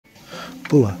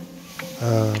Bula.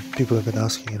 People have been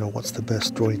asking, what's the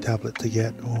best drawing tablet to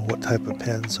get, or what type of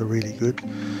pens are really good,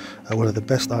 what are the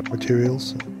best art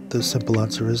materials. The simple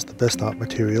answer is the best art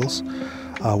materials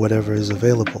are whatever is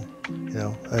available.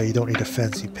 You don't need a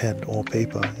fancy pen or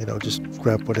paper, just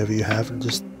grab whatever you have and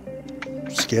just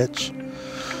sketch.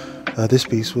 This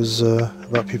piece was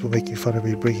about people making fun of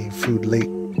me bringing food late,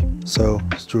 so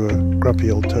I drew a grumpy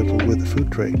old turtle with a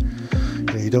food tray.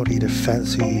 You don't need a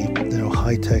fancy,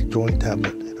 high-tech drawing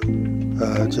tablet.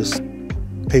 Just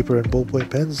paper and ballpoint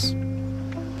pens.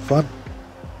 Fun.